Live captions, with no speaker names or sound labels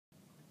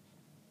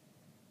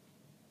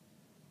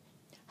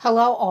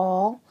Hello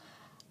all.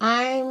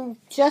 I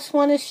just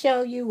want to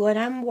show you what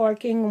I'm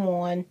working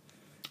on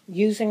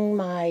using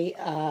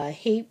my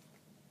heat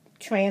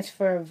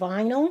transfer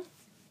vinyl,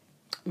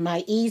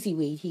 my Easy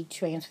Weed heat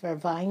transfer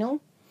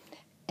vinyl,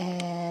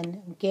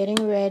 and I'm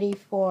getting ready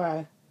for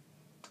a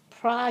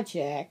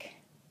project,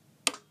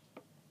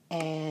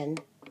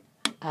 and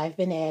I've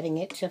been adding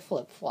it to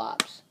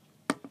flip-flops.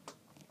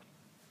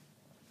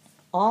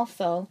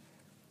 Also,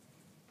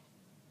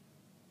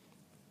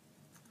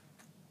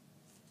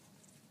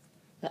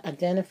 the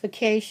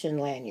identification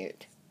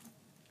lanyard.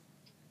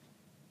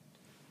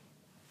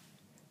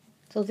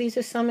 So these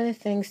are some of the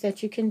things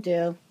that you can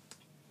do.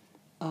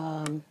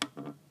 I'm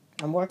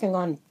working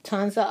on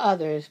tons of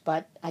others,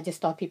 but I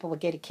just thought people would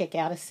get a kick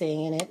out of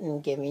seeing it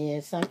and giving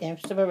you some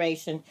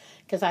inspiration,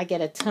 because I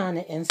get a ton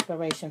of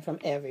inspiration from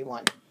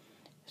everyone,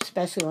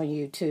 especially on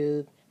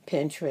YouTube,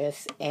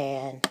 Pinterest,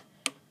 and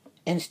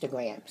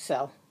Instagram.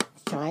 So,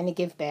 trying to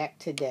give back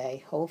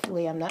today.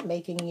 Hopefully I'm not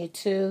making you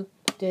too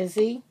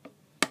dizzy.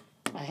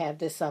 I have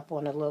this up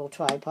on a little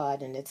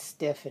tripod and it's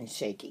stiff and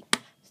shaky.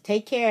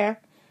 Take care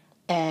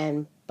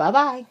and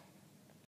bye-bye.